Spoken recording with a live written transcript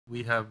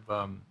we have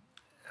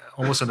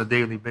almost on a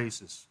daily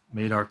basis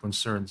made our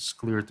concerns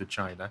clear to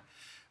China.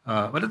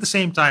 But at the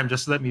same time,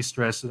 just let me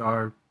stress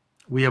that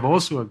we have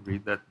also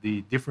agreed that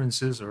the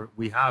differences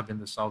we have in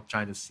the South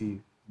China Sea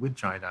with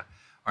China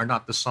are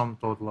not the sum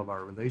total of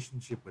our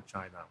relationship with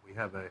China. We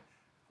have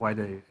quite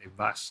a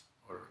vast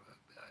or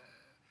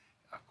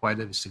quite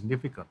a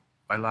significant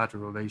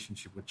bilateral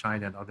relationship with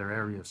China in other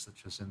areas,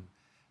 such as in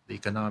the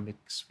economic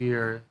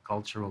sphere,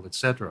 cultural,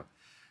 etc.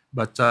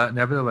 But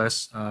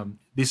nevertheless,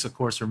 this, of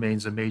course,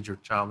 remains a major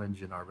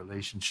challenge in our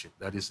relationship.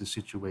 That is the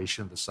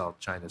situation in the South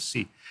China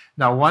Sea.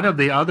 Now, one of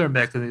the other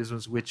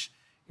mechanisms which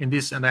in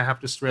this, and I have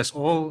to stress,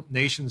 all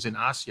nations in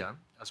ASEAN,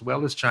 as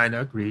well as China,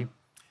 agree,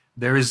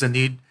 there is a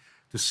need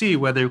to see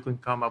whether you can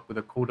come up with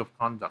a code of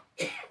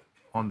conduct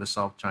on the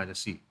South China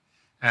Sea.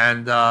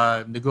 And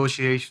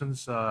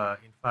negotiations,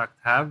 in fact,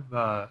 have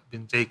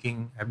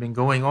been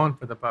going on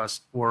for the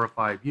past 4 or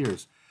 5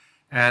 years.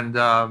 And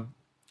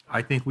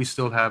I think we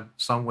still have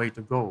some way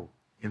to go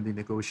in the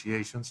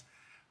negotiations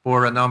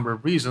for a number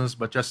of reasons.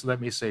 But just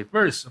let me say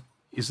first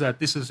is that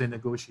this is a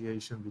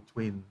negotiation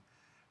between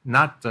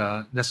not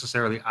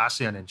necessarily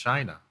ASEAN and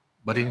China,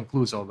 but it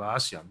includes all the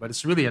ASEAN. But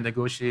it's really a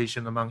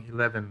negotiation among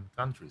 11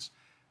 countries,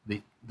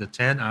 the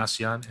 10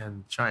 ASEAN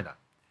and China.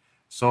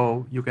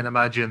 So you can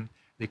imagine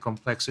the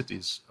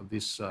complexities of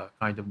this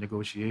kind of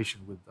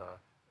negotiation with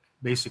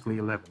basically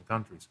 11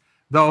 countries.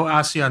 Though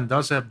ASEAN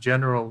does have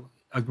general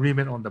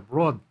agreement on the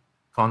broad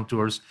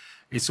contours,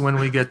 it's when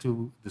we get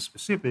to the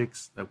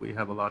specifics that we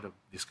have a lot of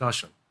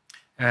discussion.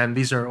 And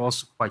these are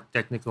also quite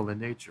technical in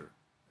nature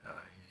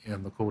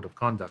in the code of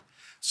conduct.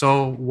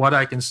 So what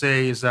I can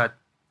say is that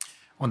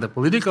on the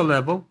political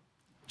level,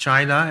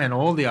 China and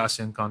all the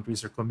ASEAN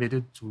countries are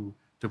committed to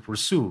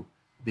pursue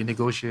the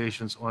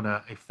negotiations on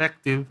an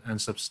effective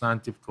and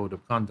substantive code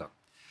of conduct.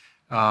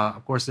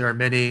 Of course, there are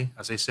many,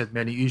 as I said,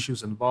 many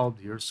issues involved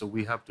here, so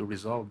we have to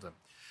resolve them.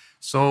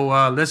 So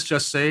let's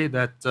just say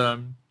that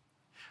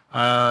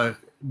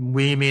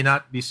we may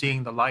not be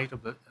seeing the light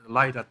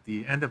at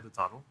the end of the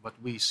tunnel, but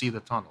we see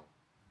the tunnel,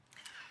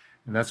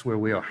 and that's where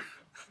we are.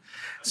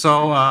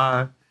 So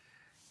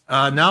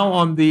now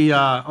on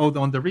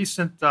the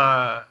recent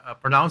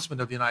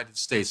pronouncement of the United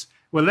States.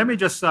 Well, let me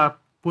just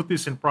put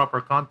this in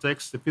proper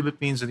context. The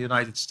Philippines and the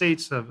United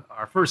States are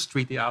our first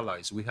treaty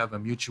allies. We have a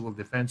mutual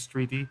defense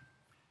treaty,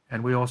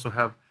 and we also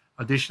have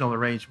additional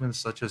arrangements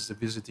such as the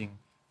visiting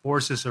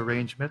forces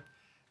arrangement.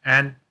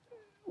 And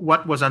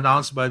what was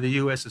announced by the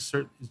U.S. is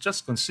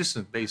just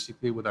consistent,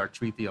 basically, with our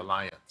treaty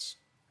alliance.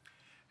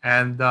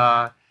 And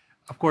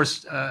of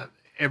course,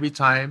 every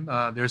time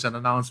there's an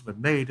announcement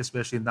made,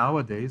 especially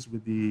nowadays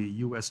with the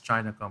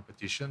U.S.-China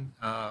competition,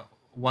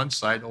 one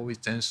side always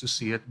tends to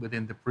see it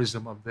within the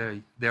prism of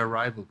their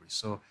rivalry.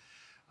 So,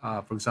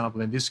 for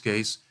example, in this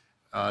case,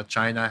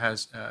 China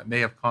may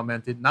have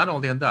commented not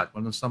only on that,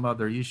 but on some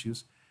other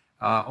issues,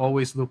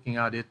 always looking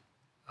at it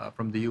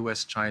from the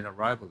U.S.-China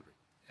rivalry.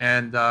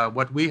 And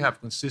what we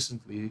have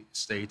consistently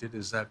stated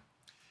is that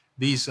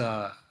these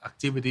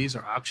activities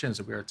or actions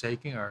that we are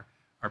taking are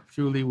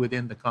purely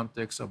within the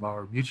context of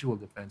our mutual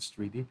defense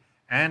treaty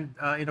and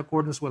in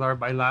accordance with our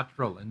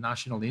bilateral and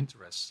national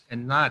interests,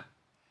 and not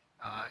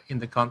in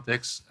the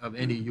context of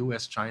any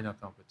U.S.-China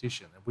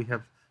competition. And we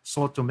have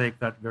sought to make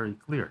that very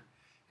clear.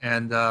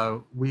 And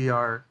we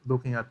are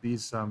looking at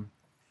these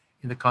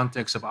in the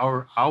context of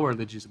our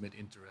legitimate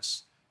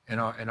interests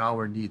and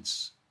our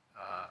needs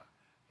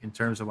in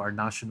terms of our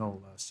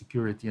national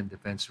security and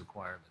defense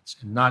requirements,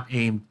 and not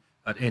aimed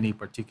at any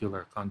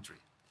particular country.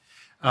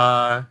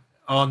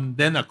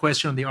 Then a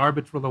question on the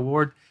arbitral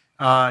award.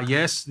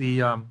 Yes,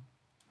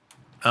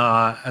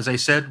 as I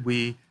said,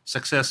 we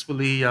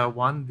successfully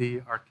won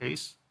our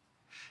case,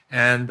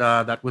 and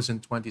that was in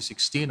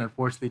 2016.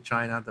 Unfortunately,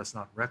 China does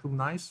not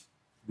recognize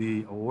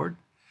the award.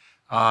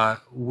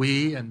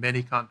 We and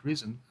many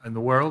countries in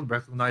the world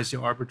recognize the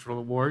arbitral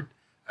award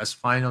as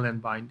final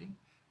and binding,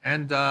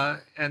 and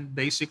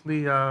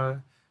basically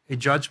a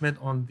judgment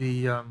on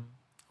the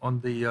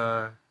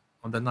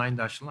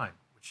 9-dash line,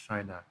 which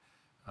China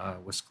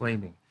was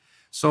claiming.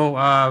 So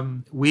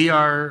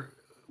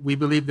we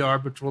believe the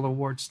arbitral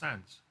award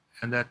stands,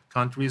 and that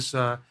countries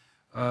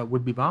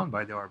would be bound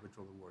by the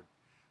arbitral award.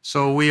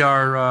 So we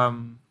are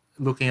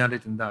looking at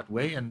it in that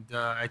way, and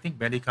I think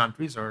many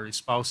countries are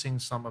espousing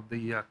some of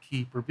the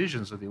key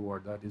provisions of the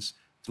award, that is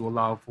to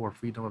allow for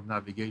freedom of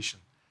navigation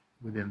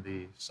within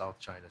the South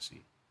China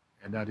Sea.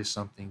 And that is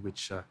something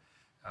which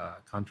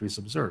countries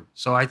observe.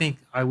 So I think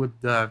I would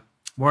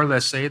more or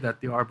less say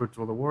that the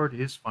arbitral award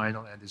is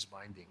final and is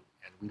binding,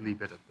 and we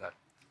leave it at that.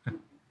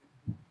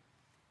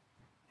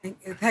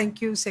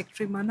 Thank you,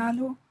 Secretary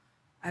Manalo.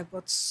 I've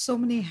got so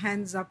many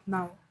hands up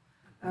now.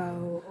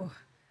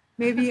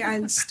 Maybe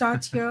I'll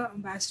start here.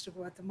 Ambassador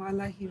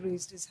Guatemala, he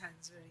raised his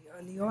hands very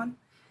early on.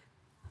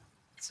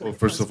 So well,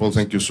 first of all,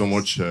 thank you so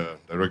much,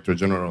 Director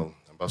General,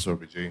 Ambassador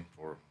Vijay,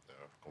 for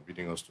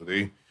convening us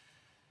today.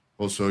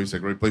 Also, it's a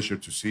great pleasure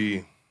to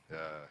see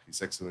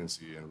His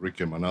Excellency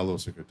Enrique Manalo,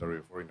 Secretary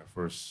of Foreign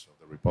Affairs of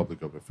the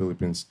Republic of the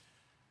Philippines.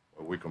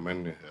 We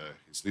commend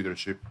his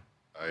leadership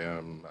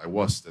I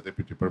was the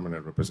deputy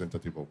permanent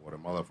representative of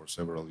Guatemala for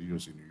several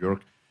years in New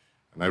York,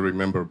 and I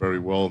remember very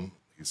well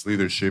his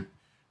leadership,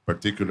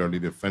 particularly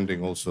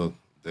defending also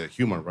the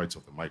human rights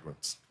of the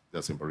migrants.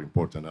 That's very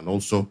important. And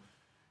also,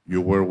 you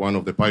were one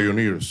of the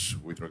pioneers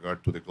with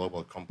regard to the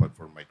Global Compact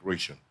for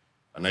Migration.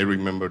 And I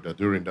remember that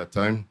during that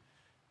time,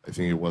 I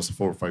think it was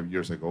 4 or 5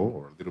 years ago,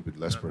 or a little bit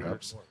less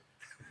perhaps.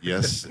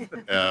 Yes,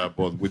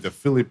 but with the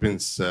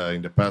Philippines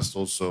in the past,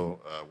 also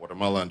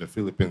Guatemala and the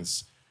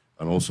Philippines,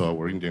 and also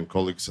our Indian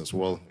colleagues as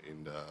well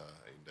in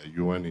the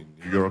UN in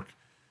New York,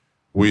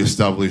 we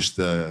established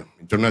the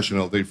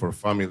International Day for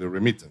Family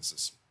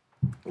Remittances,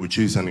 which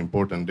is an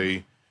important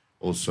day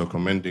also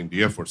commending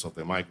the efforts of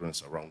the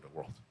migrants around the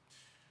world.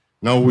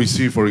 Now we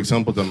see, for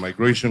example, that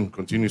migration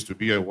continues to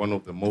be one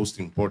of the most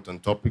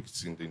important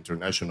topics in the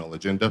international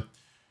agenda.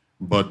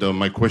 But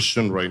my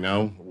question right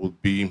now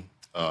would be,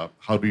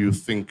 how do you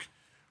think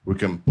we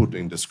can put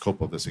in the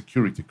scope of the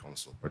Security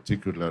Council,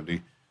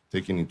 particularly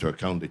taking into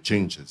account the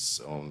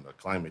changes on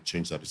climate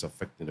change that is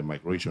affecting the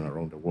migration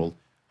around the world,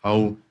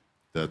 how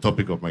the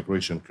topic of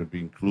migration could be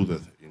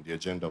included in the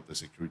agenda of the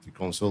Security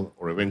Council,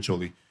 or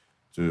eventually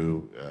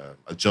to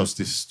adjust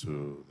this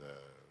to the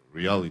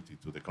reality,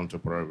 to the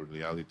contemporary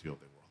reality of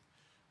the world.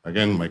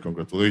 Again, my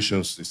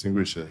congratulations,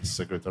 distinguished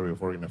Secretary of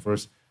Foreign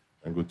Affairs,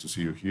 and good to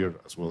see you here,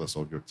 as well as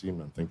all your team,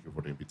 and thank you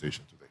for the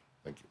invitation today.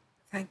 Thank you.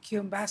 Thank you,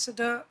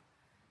 Ambassador.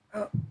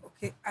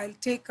 Okay, I'll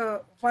take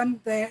one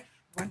there,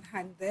 one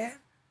hand there,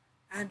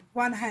 and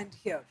one hand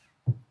here.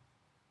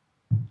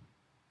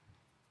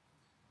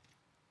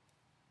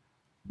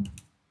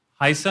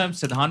 Hi, sir. I'm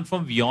Siddhant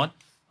from Vion.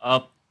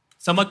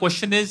 So my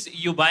question is,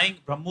 you're buying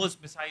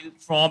BrahMos missile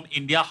from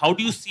India. How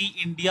do you see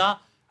India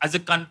as a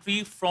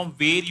country from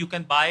where you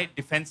can buy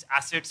defense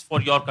assets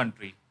for your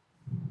country?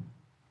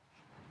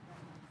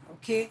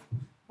 Okay,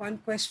 one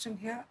question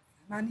here.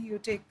 Himani, you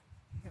take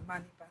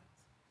Himani Pant.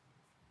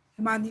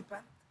 Himani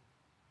Pant.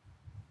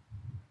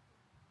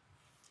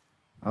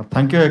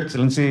 Thank you,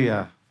 Excellency,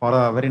 for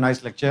a very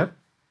nice lecture.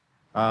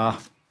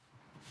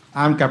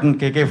 I'm Captain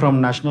KK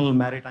from National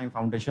Maritime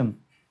Foundation.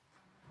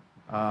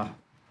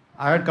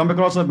 I had come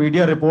across a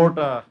media report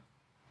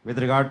with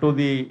regard to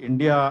the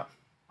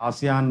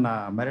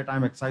India-ASEAN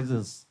maritime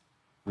exercises,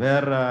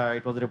 where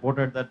it was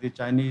reported that the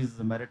Chinese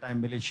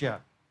maritime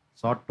militia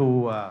sought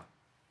to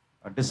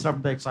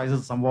disrupt the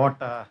exercises somewhat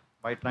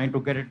by trying to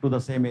get into the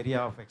same area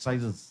of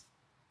exercises,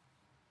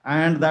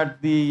 and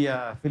that the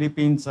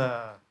Philippines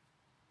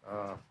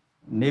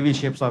Navy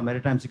ships or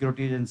maritime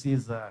security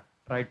agencies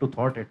tried to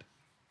thwart it.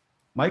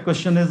 My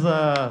question is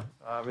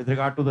with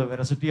regard to the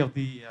veracity of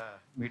the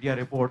media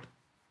report,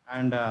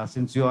 and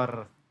since you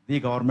are the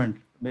government,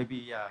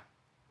 maybe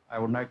I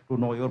would like to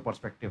know your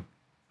perspective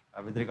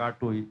with regard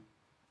to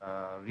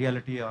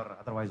reality or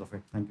otherwise of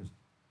it. Thank you, sir.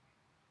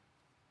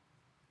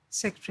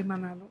 Secretary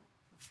Manalo,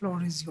 the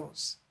floor is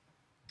yours.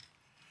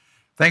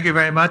 Thank you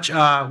very much.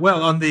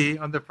 Well, on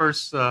the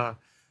first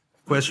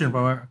question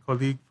from our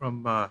colleague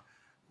from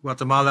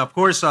Guatemala, of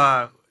course,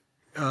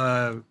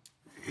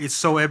 it's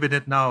so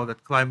evident now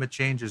that climate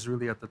change is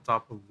really at the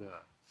top of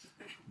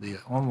the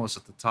almost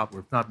at the top, or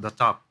if not the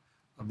top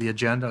of the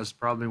agenda, is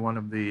probably one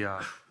of the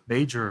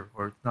major,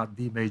 or if not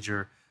the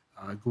major,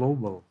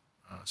 global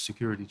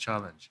security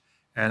challenge.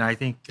 And I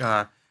think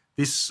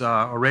this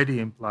already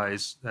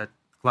implies that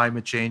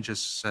climate change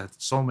has had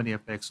so many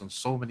effects on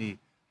so many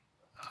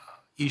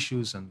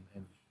issues and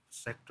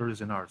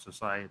sectors in our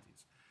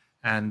societies.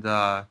 And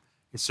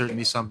it's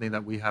certainly something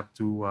that we have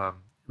to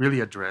really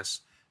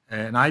address.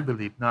 And I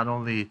believe not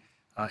only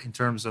in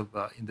terms of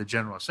in the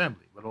General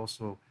Assembly, but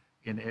also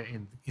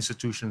in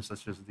institutions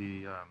such as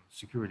the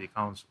Security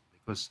Council,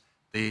 because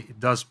it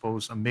does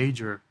pose a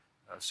major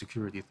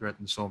security threat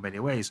in so many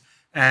ways.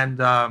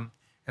 And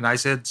I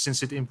said,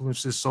 since it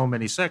influences so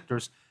many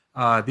sectors,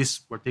 this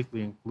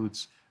particularly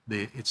includes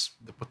the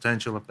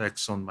potential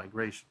effects on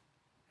migration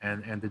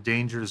and the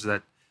dangers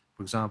that,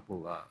 for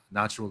example,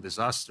 natural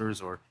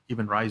disasters or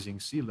even rising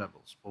sea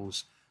levels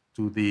pose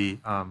to the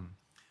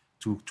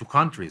to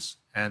countries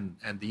and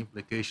the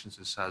implications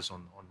this has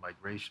on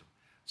migration.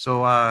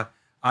 So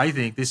I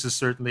think this is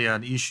certainly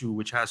an issue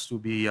which has to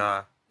be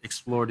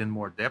explored in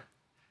more depth,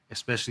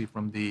 especially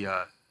from the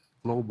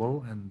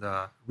global and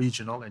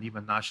regional and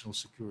even national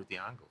security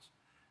angles,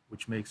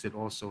 which makes it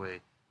also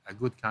a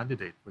good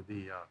candidate for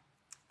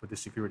the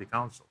Security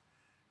Council,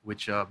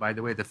 which, by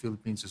the way, the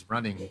Philippines is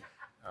running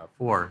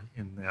for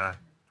in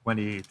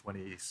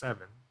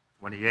 2027,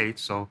 28.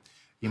 So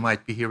you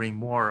might be hearing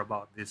more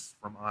about this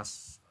from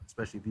us,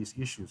 especially these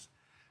issues,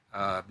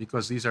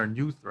 because these are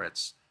new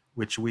threats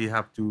which we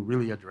have to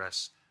really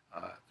address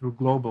through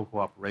global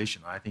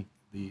cooperation. I think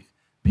the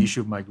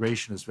issue of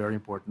migration is very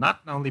important, not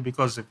only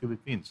because the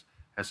Philippines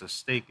has a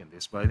stake in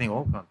this, but I think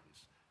all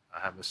countries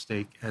have a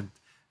stake,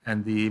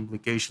 and the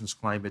implications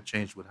climate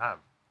change would have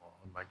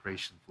on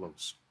migration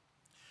flows.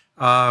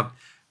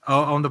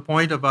 On the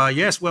point of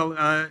yes,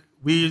 well,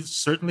 we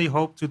certainly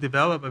hope to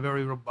develop a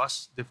very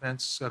robust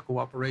defense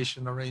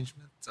cooperation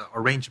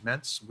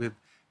arrangements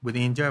with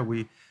India.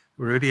 We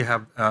already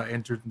have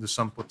entered into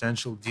some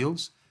potential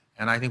deals,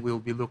 And I think we will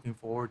be looking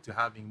forward to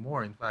having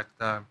more. In fact,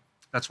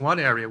 that's one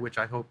area which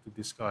I hope to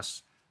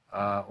discuss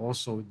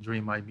also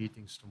during my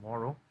meetings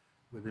tomorrow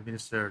with the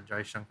Minister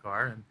Jai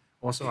Shankar, and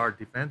also our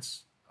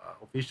defense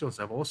officials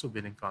have also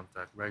been in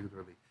contact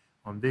regularly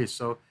on this.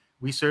 So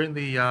we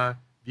certainly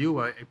view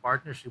a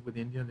partnership with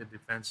India in the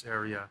defense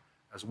area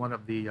as one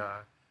of the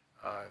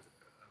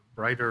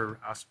brighter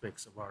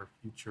aspects of our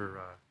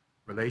future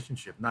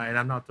relationship. Now, and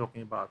I'm not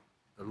talking about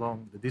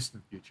the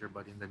distant future,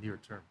 but in the near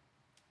term.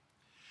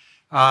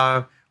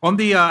 On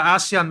the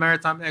ASEAN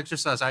maritime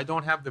exercise, I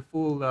don't have the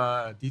full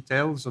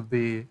details of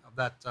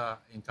that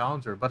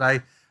encounter, but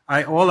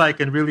all I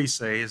can really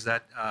say is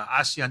that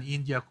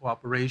ASEAN-India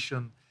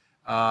cooperation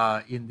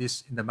in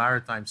the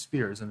maritime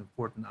sphere is an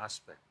important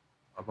aspect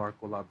of our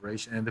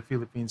collaboration, and the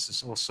Philippines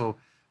is also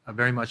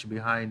very much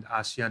behind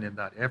ASEAN in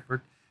that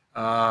effort.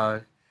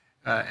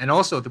 And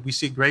also that we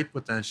see great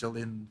potential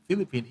in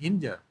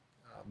Philippine-India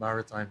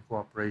maritime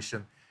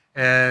cooperation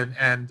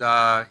and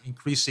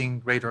increasing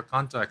greater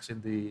contacts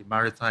in the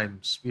maritime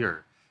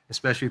sphere,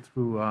 especially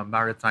through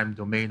maritime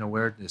domain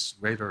awareness,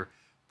 greater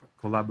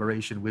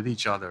collaboration with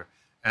each other.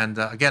 And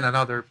again,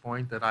 another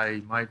point that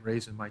I might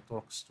raise in my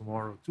talks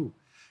tomorrow too,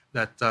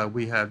 that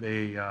we have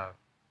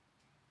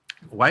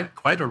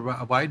quite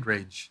a wide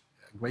range,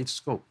 great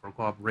scope for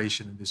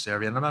cooperation in this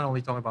area. And I'm not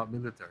only talking about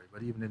military,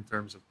 but even in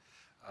terms of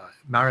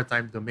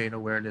maritime domain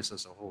awareness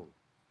as a whole.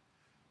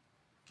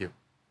 Thank you.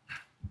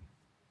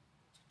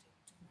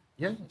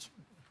 Yeah,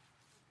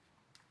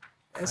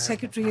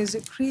 Secretary has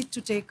agreed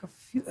to take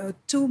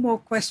two more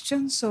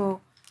questions,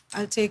 so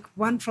I'll take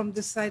one from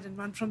this side and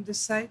one from this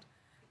side.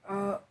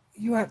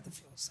 You have the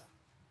floor, sir.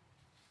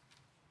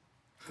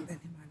 And then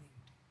Himani.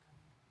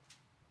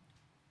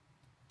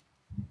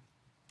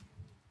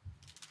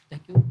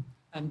 Thank you.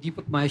 I'm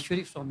Deepak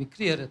Maheshwari from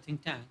ICRIER, a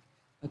think tank.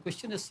 My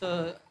question is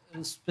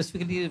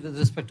specifically with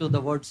respect to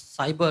the word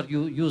cyber.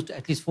 You used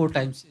at least 4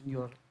 times in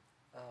your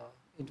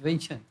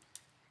intervention.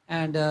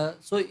 And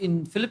so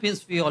in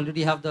Philippines, we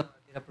already have the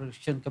Data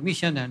Protection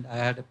Commission, and I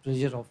had a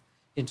pleasure of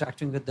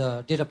interacting with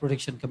the Data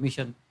Protection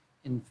Commission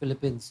in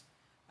Philippines.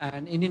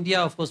 And in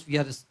India, of course, we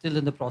are still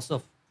in the process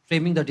of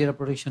framing the data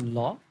protection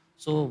law.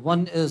 So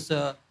one is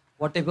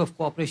what type of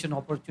cooperation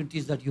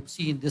opportunities that you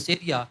see in this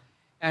area,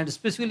 and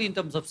specifically in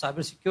terms of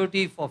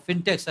cybersecurity for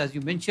fintechs, as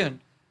you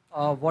mentioned,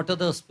 what are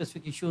the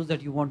specific issues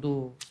that you want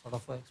to sort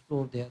of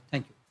explore there?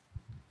 Thank you.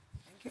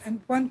 Thank you. And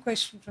one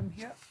question from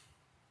here,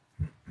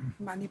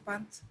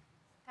 Manipant.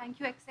 Thank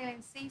you,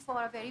 Excellency,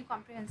 for a very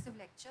comprehensive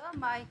lecture.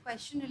 My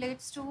question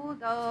relates to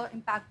the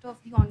impact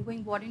of the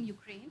ongoing war in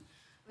Ukraine,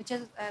 which,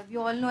 as we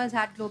all know, has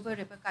had global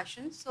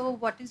repercussions. So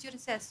what is your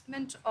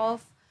assessment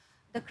of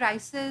the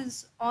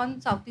crisis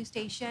on Southeast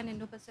Asia and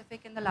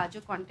Indo-Pacific in the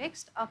larger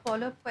context? A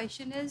follow-up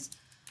question is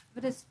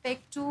with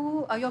respect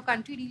to your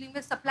country dealing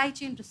with supply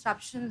chain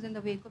disruptions in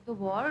the wake of the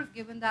war,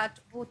 given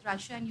that both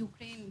Russia and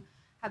Ukraine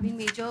had been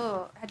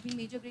major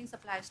grain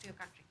suppliers to your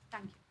country.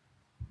 Thank you.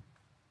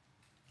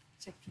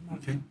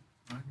 okay.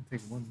 I can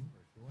take one more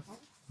if you want.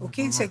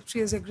 Okay,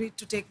 Secretary has agreed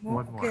to take more.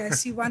 One more. Okay, I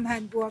see one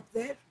hand go up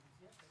there.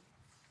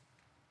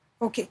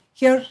 Okay,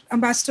 here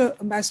Ambassador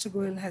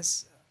Goel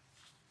has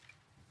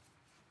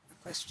a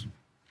question.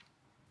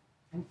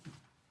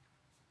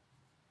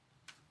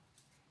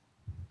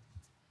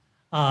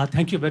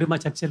 Thank you very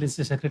much,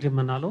 Excellency Secretary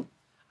Manalo.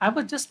 I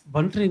was just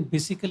wondering,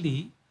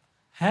 basically,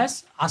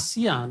 has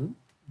ASEAN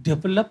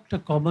developed a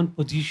common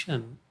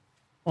position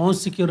on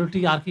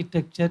security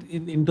architecture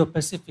in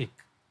Indo-Pacific?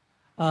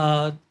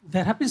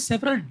 There have been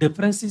several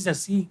differences I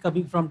see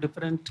coming from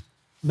different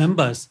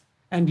members.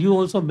 And you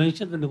also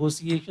mentioned the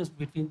negotiations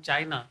between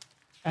China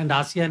and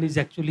ASEAN is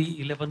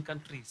actually 11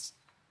 countries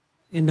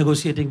in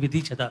negotiating with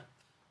each other.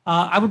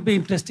 I would be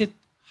interested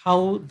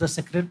how the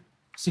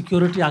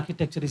security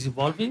architecture is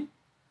evolving,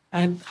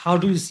 and how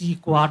do you see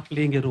Quad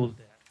playing a role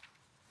there?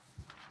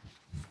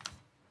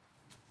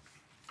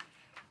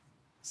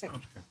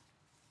 Secretary. Okay.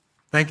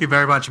 Thank you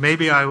very much.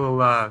 Maybe I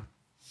will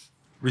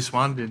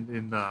respond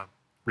in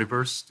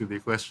reverse to the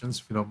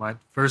questions, if you don't mind.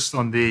 First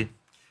on the,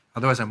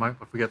 otherwise I might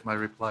forget my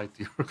reply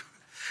to your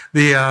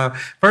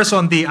first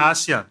on the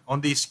ASEAN,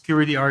 on the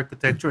security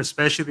architecture,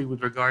 especially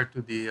with regard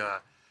to the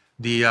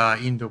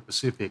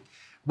Indo-Pacific.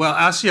 Well,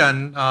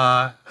 ASEAN,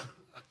 I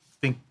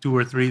think 2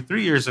 or 3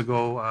 years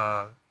ago,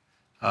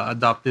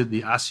 adopted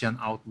the ASEAN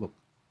Outlook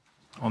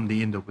on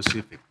the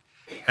Indo-Pacific,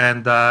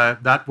 and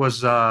that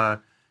was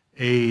a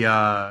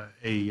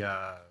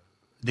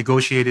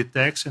negotiated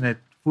text, and it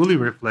fully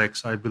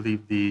reflects, I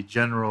believe, the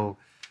general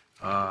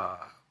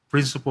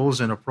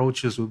principles and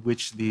approaches with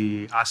which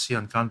the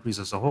ASEAN countries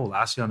as a whole,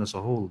 ASEAN as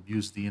a whole,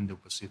 views the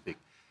Indo-Pacific.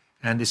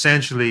 And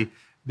essentially,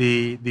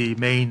 the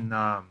main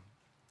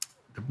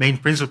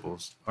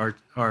principles are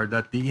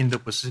that the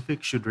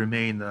Indo-Pacific should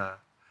remain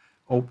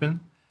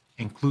open,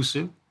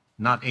 inclusive,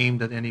 not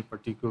aimed at any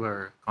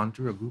particular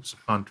country or groups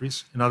of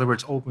countries. In other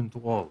words, open to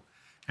all.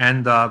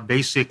 And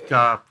basic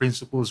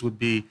principles would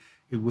be,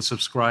 it would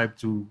subscribe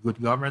to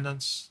good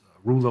governance,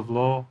 rule of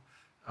law,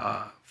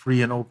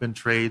 free and open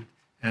trade,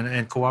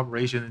 and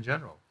cooperation in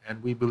general.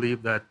 And we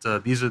believe that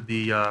these are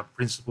the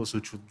principles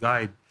which would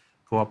guide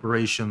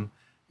cooperation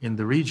in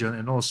the region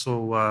and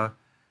also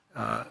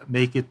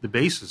make it the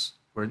basis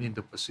for an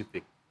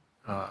Indo-Pacific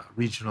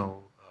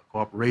regional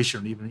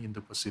cooperation, even in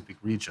the Pacific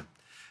region.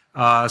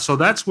 So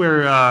that's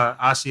where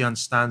ASEAN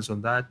stands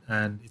on that,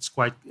 and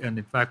and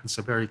in fact, it's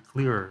a very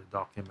clear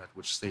document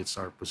which states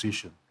our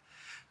position.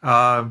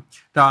 Now,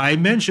 I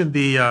mentioned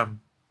in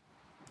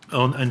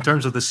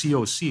terms of the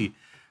COC,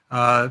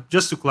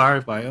 just to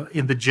clarify,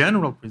 in the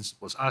general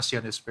principles,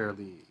 ASEAN is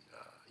fairly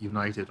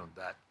united on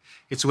that.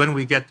 It's when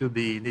we get to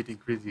the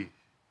nitty-gritty,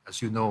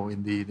 as you know,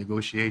 in the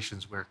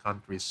negotiations where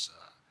countries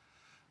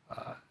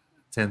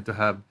tend to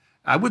have,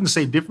 I wouldn't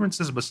say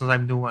differences, but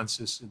sometimes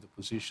nuances in the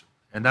position.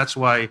 And that's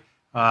why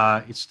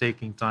it's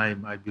taking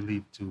time, I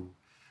believe, to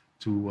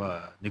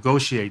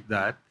negotiate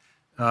that.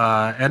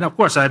 And of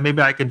course,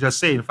 maybe I can just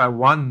say, in fact,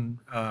 one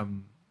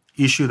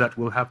issue that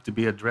will have to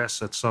be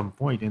addressed at some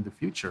point in the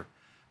future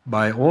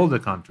by all the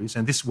countries,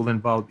 and this will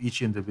involve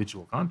each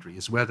individual country,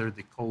 is whether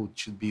the code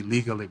should be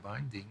legally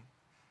binding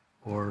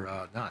or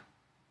not.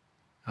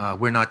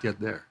 We're not yet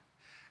there.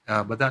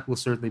 But that will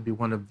certainly be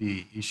one of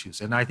the issues.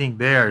 And I think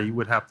there you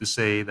would have to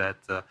say that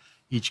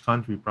each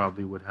country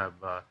probably would have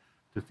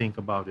to think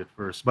about it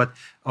first. But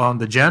on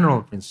the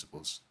general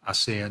principles,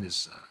 ASEAN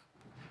is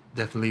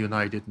definitely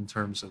united in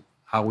terms of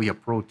how we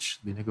approach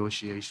the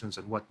negotiations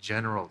and what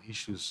general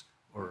issues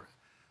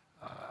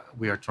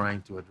we are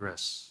trying to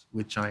address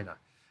with China.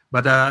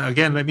 But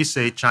again, let me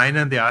say,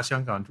 China and the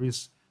ASEAN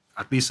countries,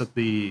 at least at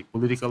the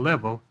political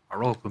level,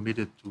 are all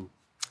committed to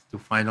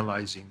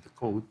finalizing the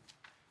code.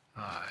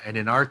 And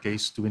in our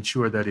case, to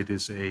ensure that it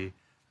is a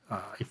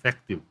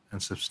effective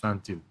and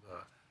substantive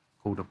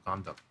code of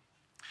conduct.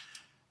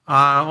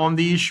 On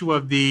the issue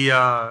of the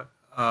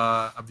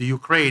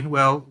Ukraine,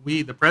 well,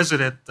 the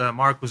president,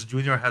 Marcos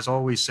Jr., has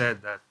always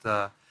said that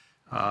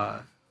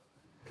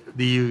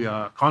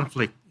the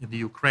conflict in the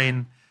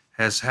Ukraine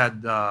can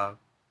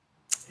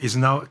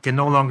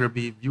no longer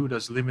be viewed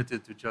as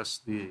limited to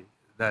just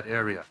that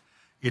area.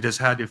 It has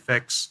had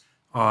effects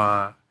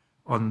on,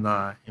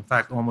 in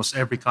fact, almost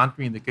every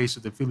country. In the case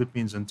of the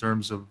Philippines, in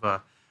terms of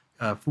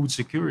food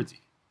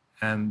security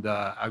and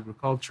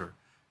agriculture,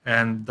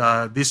 and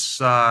this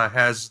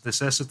has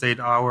necessitated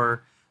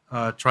our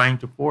trying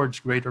to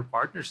forge greater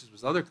partnerships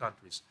with other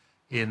countries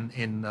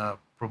in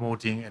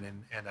promoting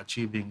and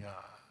achieving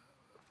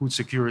food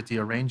security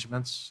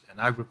arrangements and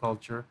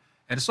agriculture.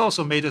 And it's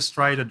also made us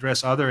try to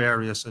address other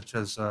areas such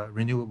as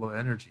renewable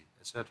energy,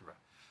 etc.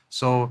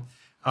 So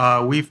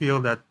we feel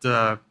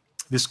that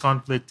this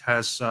conflict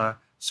has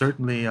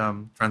certainly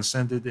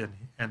transcended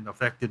and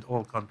affected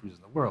all countries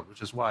in the world,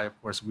 which is why, of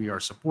course, we are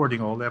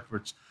supporting all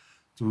efforts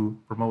to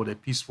promote a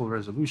peaceful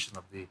resolution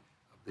of the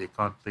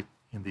conflict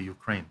in the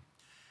Ukraine.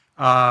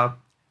 On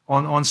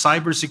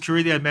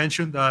cybersecurity, I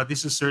mentioned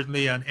this is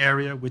certainly an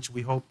area which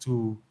we hope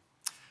to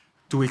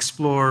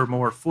explore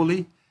more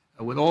fully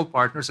with all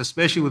partners,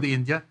 especially with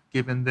India,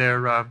 given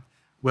their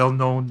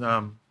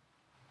well-known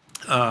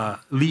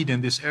lead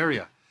in this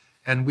area.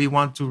 And we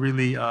want to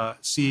really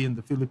see in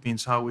the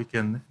Philippines how we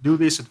can do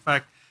this. In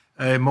fact,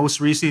 most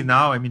recently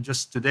now, I mean,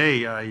 just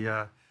today,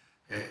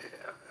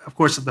 of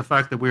course, the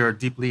fact that we are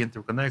deeply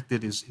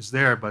interconnected is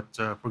there. But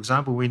for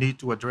example, we need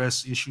to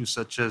address issues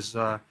such as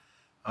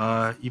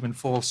even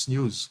false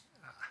news,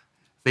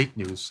 fake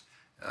news,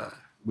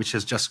 which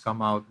has just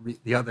come out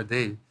the other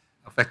day,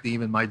 affecting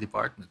even my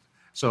department.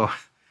 So,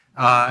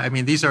 I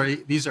mean, these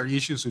are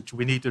issues which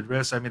we need to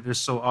address. I mean, they're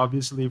so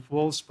obviously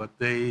false, but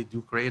they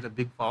do create a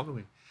big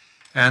following.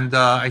 And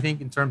I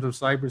think in terms of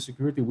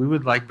cybersecurity, we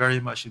would like very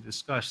much to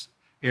discuss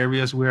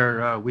areas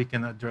where we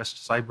can address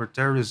cyber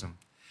terrorism.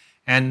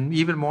 And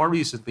even more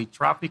recently,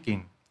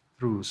 trafficking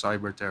through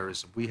cyber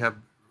terrorism. We have,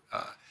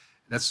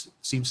 that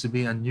seems to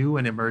be a new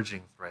and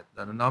emerging threat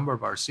that a number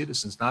of our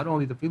citizens, not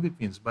only the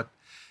Philippines, but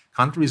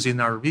countries in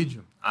our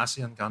region,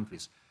 ASEAN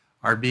countries,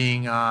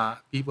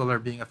 people are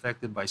being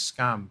affected by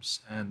scams.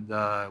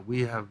 And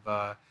we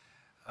have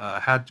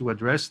had to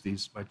address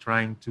these by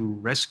trying to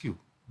rescue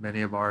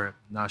many of our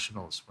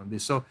nationals from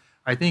this. So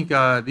I think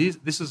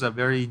this is a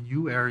very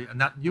new area,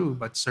 not new,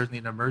 but certainly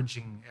an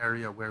emerging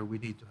area where we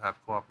need to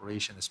have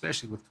cooperation,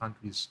 especially with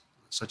countries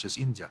such as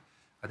India.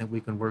 I think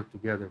we can work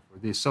together for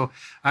this. So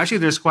actually,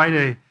 there's quite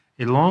a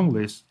long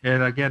list.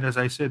 And again, as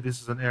I said,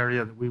 this is an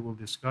area that we will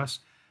discuss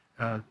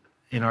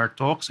in our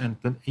talks and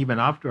even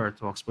after our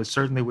talks. But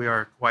certainly, we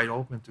are quite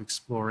open to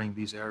exploring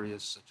these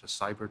areas such as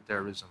cyber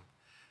terrorism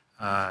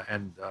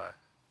and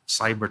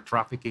cyber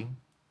trafficking.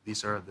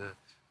 These are the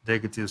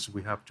negatives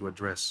we have to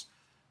address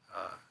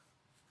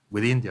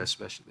with India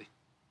especially.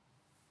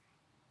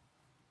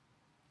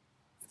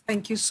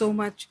 Thank you so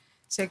much,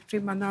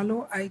 Secretary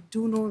Manalo. I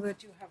do know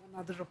that you have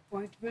another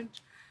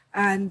appointment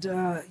and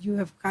you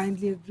have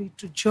kindly agreed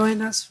to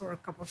join us for a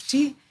cup of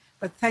tea.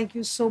 But thank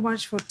you so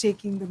much for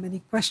taking the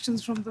many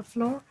questions from the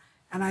floor.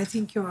 And I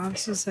think your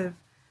answers have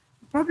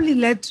probably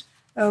led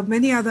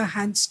many other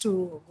hands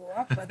to go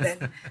up, but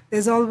then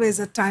there's always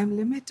a time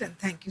limit. And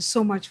thank you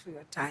so much for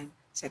your time,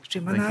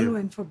 Secretary Manalo,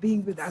 and for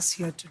being with us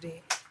here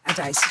today at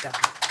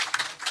ICW.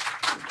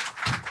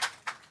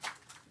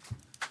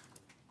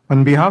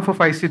 On behalf of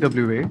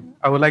ICWA,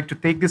 I would like to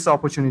take this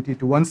opportunity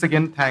to once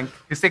again thank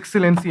His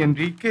Excellency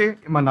Enrique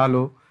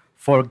Manalo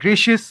for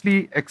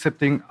graciously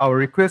accepting our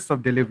request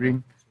of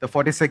delivering the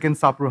 42nd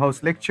Sapru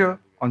House lecture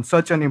on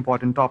such an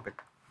important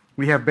topic.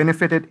 We have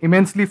benefited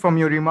immensely from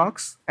your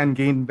remarks and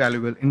gained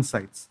valuable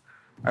insights.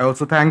 I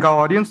also thank our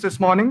audience this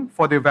morning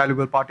for their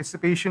valuable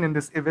participation in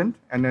this event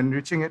and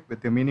enriching it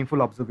with their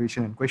meaningful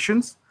observation and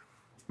questions.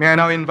 May I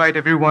now invite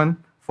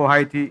everyone for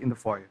high tea in the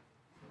foyer.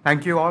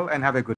 Thank you all and have a good